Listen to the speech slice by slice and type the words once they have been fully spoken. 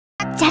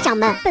家长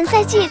们，本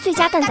赛季最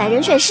佳蛋仔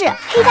人选是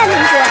黑蛋同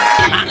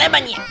学。拿来吧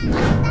你。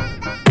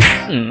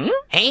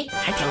哎，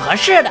还挺合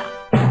适的。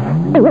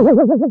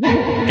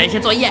这些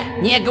作业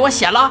你也给我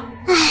写了。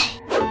唉，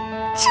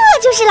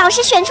这就是老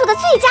师选出的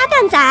最佳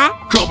蛋仔。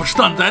这不是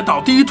蛋仔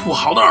岛第一土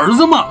豪的儿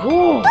子吗？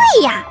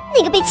对呀，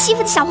那个被欺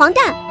负的小黄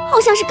蛋，好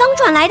像是刚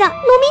转来的农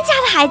民家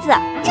的孩子。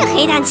这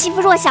黑蛋欺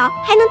负弱小，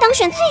还能当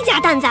选最佳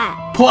蛋仔。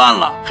破案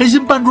了，黑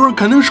心班主任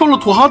肯定收了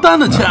土豪蛋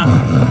的钱。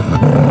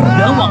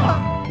冤枉啊！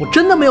我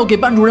真的没有给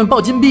班主任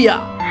报金币啊！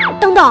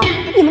等等，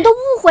你们都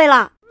误会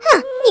了。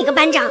哼，你个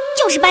班长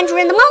就是班主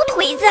任的猫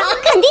腿子，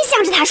肯定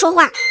向着他说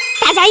话。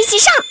大家一起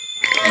上。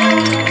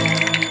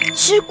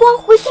时光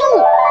回溯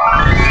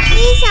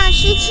，1小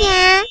时前。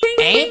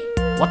哎，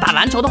我打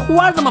篮球的护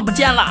腕怎么不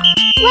见了？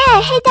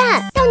喂，黑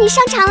蛋，到你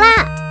上场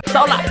啦！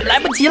糟了，来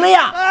不及了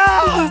呀！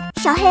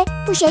小黑，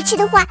不谁吃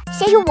的话，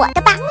先有我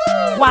的吧。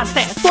哇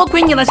塞，多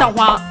亏你了，小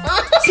黄，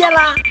谢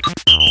啦。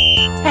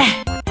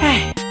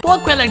多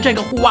亏了这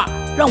个护腕，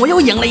让我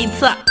又赢了一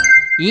次。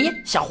咦，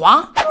小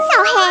黄？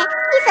小黑，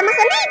你怎么和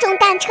那种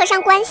蛋扯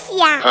上关系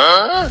呀？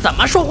怎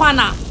么说话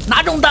呢？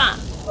哪种蛋？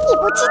你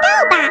不知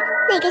道吧？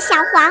那个小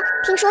黄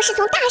听说是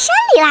从大山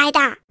里来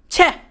的。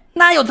切，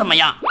那又怎么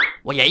样？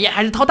我爷爷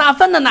还是掏大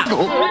粪的呢。可他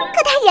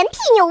人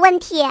品有问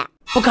题。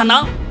不可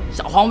能，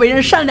小黄为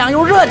人善良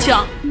又热情。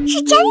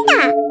是真的，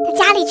他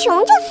家里穷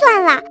就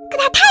算了，可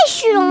他太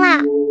虚荣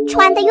了，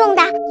穿的用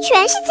的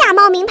全是假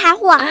冒名牌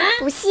货。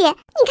不信，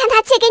你看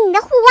他借给你的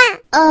护腕。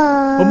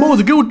把帽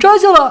子给我摘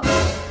下来，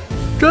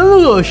真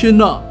恶心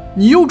呐！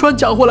你又穿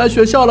假货来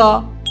学校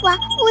了？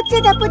我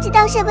真的不知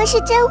道什么是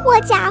真货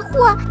假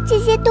货，这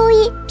些东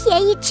西便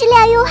宜质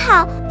量又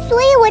好，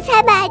所以我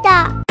才买的。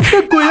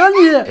这鬼啊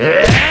你！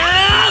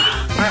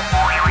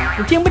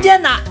我听不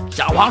见呢。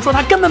小黄说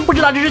他根本不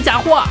知道这是假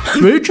货。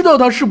谁知道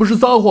他是不是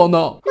撒谎呢？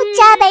我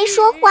真没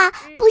说谎，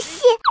不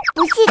信，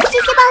这些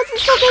帽子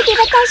送给你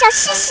们戴上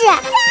试试。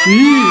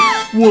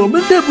咦，我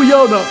们才不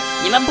要呢！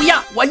你们不要，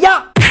我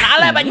要，拿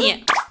来吧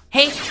你。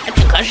嘿，还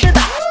挺合适的。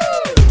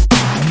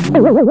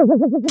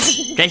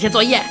这些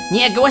作业你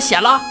也给我写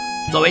了，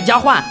作为交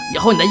换，以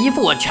后你的衣服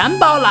我全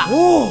包了。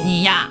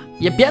你呀，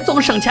也别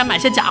总省钱买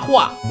些假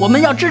货，我们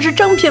要支持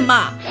正品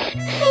嘛。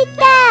黑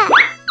蛋，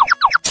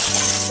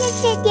谢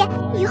谢你，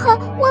以后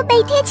我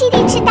每天请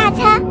你吃大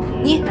餐。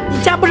你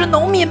家不是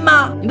农民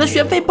吗？你的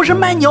学费不是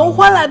卖牛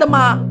换来的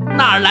吗？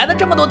哪儿来的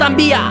这么多蛋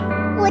币呀？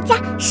我家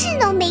是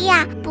农民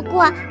呀，不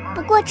过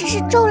只是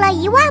种了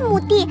1万亩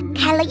地，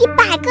开了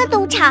100个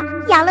农场，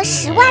养了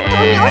10万头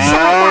牛什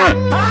么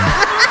的。